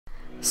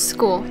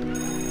School.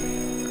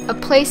 A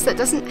place that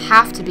doesn't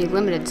have to be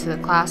limited to the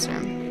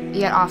classroom,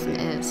 yet often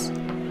is.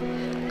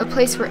 A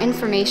place where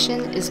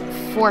information is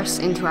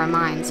forced into our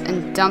minds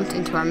and dumped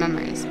into our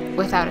memories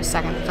without a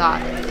second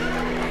thought.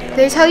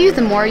 They tell you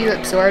the more you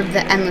absorb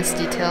the endless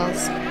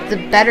details,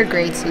 the better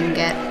grades you can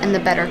get, and the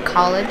better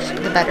college,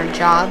 the better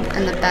job,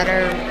 and the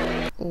better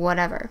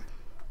whatever.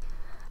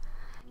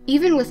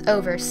 Even with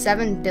over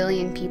 7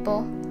 billion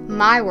people,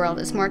 my world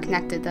is more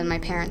connected than my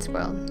parents'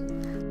 world.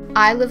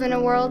 I live in a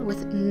world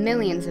with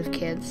millions of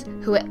kids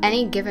who at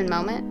any given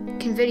moment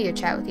can video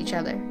chat with each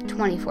other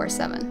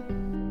 24/7.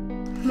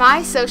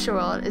 My social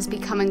world is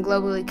becoming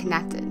globally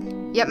connected,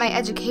 yet my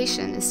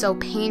education is so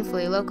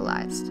painfully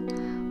localized.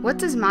 What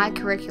does my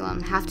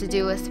curriculum have to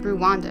do with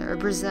Rwanda or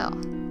Brazil?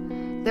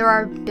 There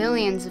are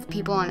billions of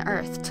people on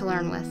Earth to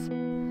learn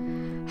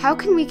with. How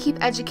can we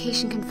keep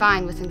education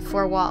confined within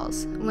 4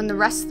 walls when the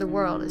rest of the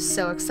world is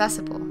so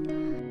accessible?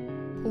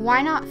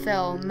 Why not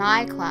fill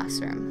my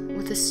classroom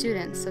with the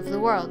students of the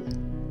world?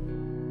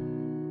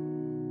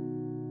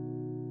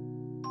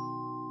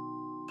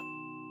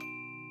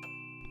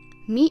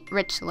 Meet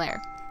Rich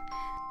Lehrer.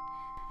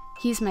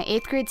 He's my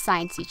 8th grade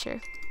science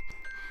teacher.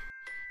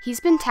 He's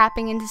been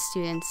tapping into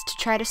students to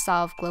try to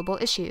solve global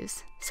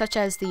issues, such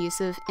as the use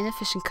of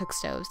inefficient cook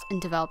stoves in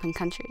developing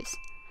countries.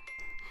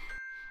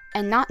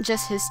 And not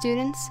just his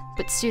students,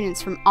 but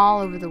students from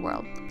all over the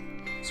world.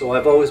 So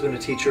I've always been a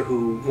teacher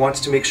who wants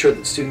to make sure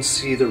that students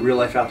see the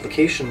real-life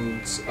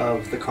applications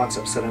of the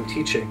concepts that I'm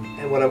teaching.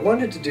 And what I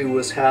wanted to do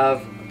was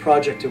have a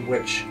project in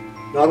which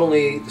not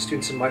only the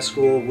students in my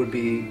school would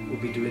be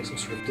doing some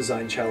sort of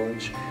design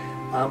challenge,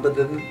 but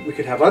then we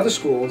could have other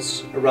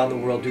schools around the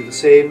world do the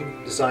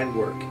same design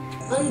work.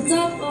 On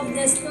top of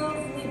the stove,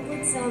 we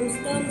put some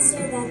stones so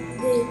that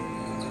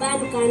the pan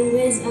can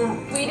raise up.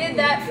 We did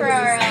that for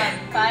our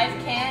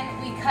 5 can.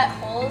 We cut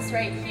holes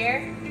right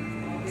here,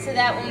 so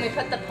that when we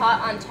put the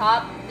pot on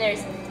top,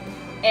 there's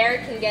air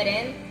can get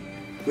in.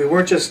 We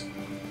weren't just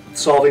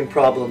solving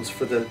problems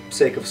for the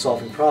sake of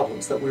solving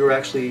problems, that we were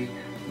actually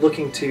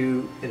looking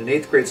to, in an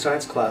 8th grade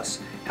science class,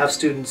 have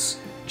students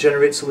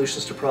generate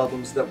solutions to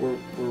problems that were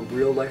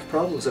real life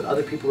problems that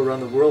other people around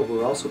the world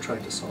were also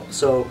trying to solve.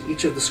 So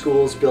each of the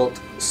schools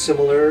built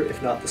similar,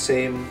 if not the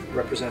same,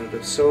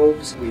 representative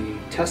stoves. We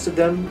tested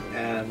them,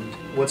 and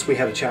once we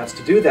had a chance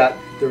to do that,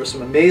 there were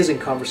some amazing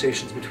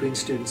conversations between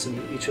students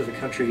in each of the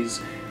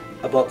countries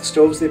about the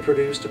stoves they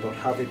produced, about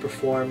how they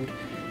performed,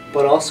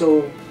 but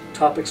also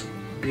topics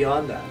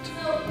beyond that.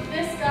 So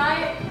this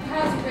guy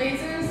has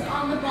razors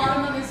on the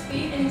bottom of his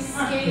feet and he's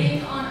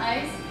skating on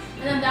ice,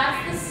 and then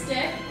that's the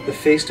stick. The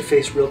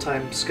face-to-face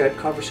real-time Skype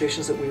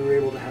conversations that we were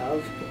able to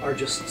have are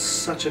just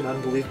such an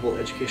unbelievable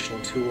educational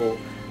tool.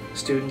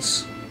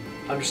 Students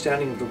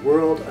understanding of the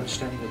world,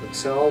 understanding of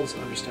themselves,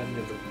 understanding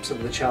of some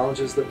of the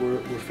challenges that we're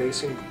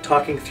facing,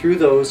 talking through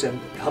those and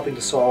helping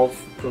to solve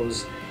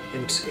those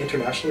in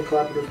internationally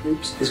collaborative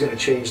groups is going to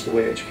change the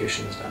way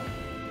education is done.